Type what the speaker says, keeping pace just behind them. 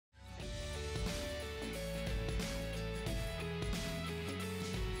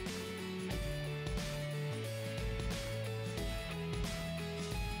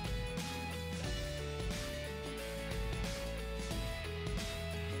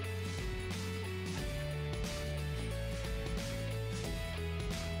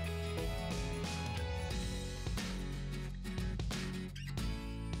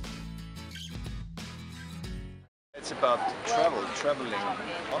about traveling.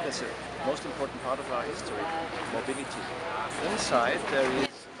 That's the most important part of our history, mobility. Inside there is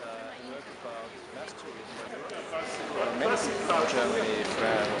work about mass tourism. Many cities in Germany,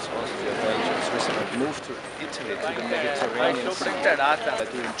 France, Austria, Belgium, Switzerland moved to Italy, to the Mediterranean Sea,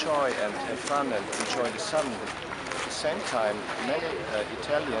 to enjoy and have fun and enjoy the sun. At the same time, many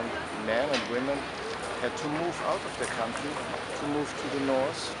Italian men and women had to move out of their country, to move to the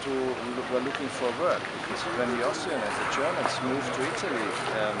north, were looking for work. Because when the Austrians and the Germans moved to Italy,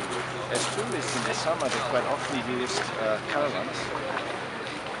 as tourists in the summer, they quite often used caravans.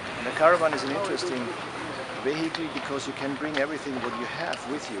 And a caravan is an interesting vehicle because you can bring everything what you have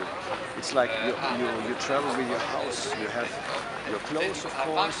with you. It's like you travel with your house. You have your clothes, of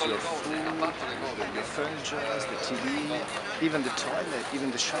course, your food, your furniture, the TV, even the toilet,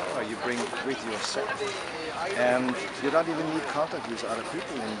 even the shower you bring with yourself. And you don't even need contact with other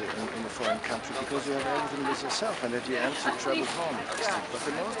people in the foreign country because you have everything with yourself, and at the end you travel home. But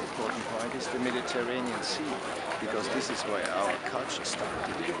the most important point is the Mediterranean Sea, because this is where our culture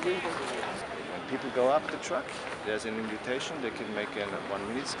started. People go up the truck, there's an invitation, they can make a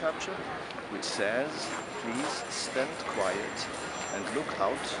 1-minute sculpture which says, please stand quiet and look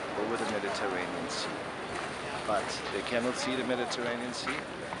out over the Mediterranean Sea. But they cannot see the Mediterranean Sea,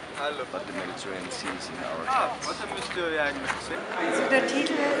 but the Mediterranean Sea is in our hearts. Also der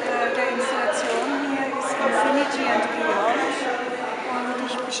Titel der Installation hier ist Infinity and Beyond, und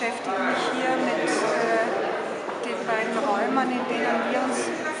ich beschäftige mich hier mit den beiden Räumen, in denen wir uns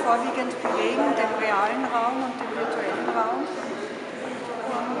vorwiegend bewegen, dem realen Raum und dem virtuellen Raum,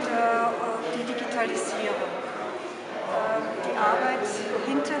 und die Digitalisierung. Die Arbeit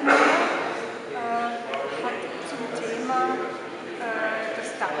hinter mir hat zum Thema das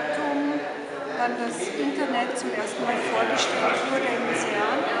Datum, wann das Internet zum ersten Mal vorgestellt wurde im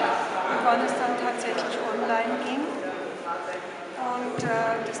CERN und wann es dann tatsächlich online ging. Und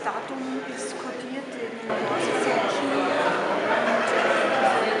das Datum ist kodiert in Morsezeichen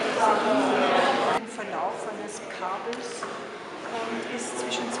und im Verlauf eines Kabels und ist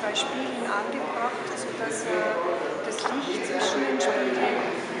zwischen zwei Spiegeln angebracht, sodass das Licht zwischen den Spiegeln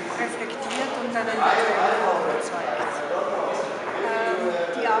reflektiert und einen virtuellen Raum erzeugt.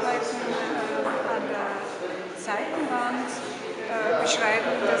 Die Arbeiten an der Seitenwand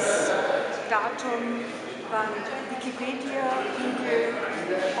beschreiben das Datum, wann Wikipedia-Video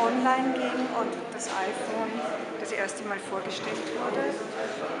online ging und das iPhone das erste Mal vorgestellt wurde.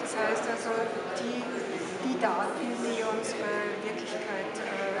 Das heißt also, die Daten, die unsere Wirklichkeit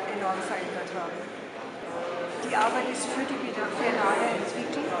enorm verändert haben. Die Arbeit ist für die Biennale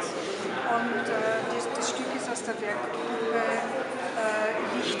entwickelt, und das Stück ist aus der Werkgruppe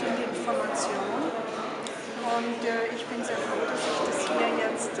Licht und Information. Und ich bin sehr froh, dass ich das hier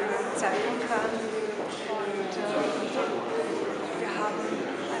jetzt zeigen kann. Und wir haben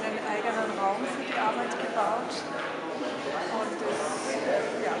einen eigenen Raum für die Arbeit gebaut. Und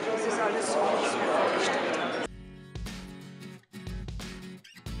das ist alles so, wie ich es mir vorgestellt habe.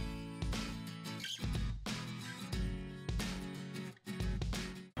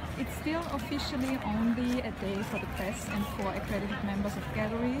 It's still officially only a day for the press and for accredited members of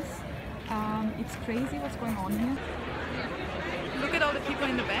galleries. It's crazy what's going on here. Look at all the people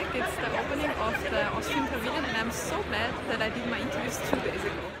in the back. It's the opening of the Austrian Pavilion, and I'm so glad that I did my interviews 2 days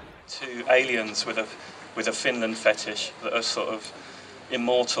ago. Two aliens with a Finland fetish that are sort of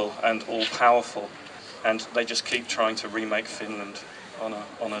immortal and all-powerful, and they just keep trying to remake Finland on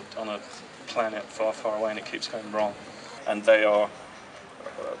a planet far, far away, and it keeps going wrong. And they are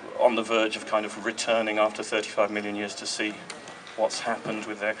on the verge of kind of returning after 35 million years to see what's happened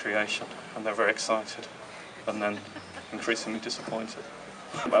with their creation, and they're very excited and then increasingly disappointed.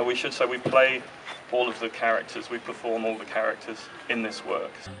 Well, we should say we play all of the characters, we perform all the characters in this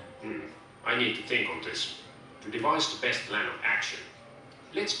work. I need to think on this. To devise the best plan of action,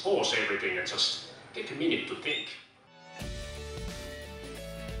 let's pause everything and just take a minute to think.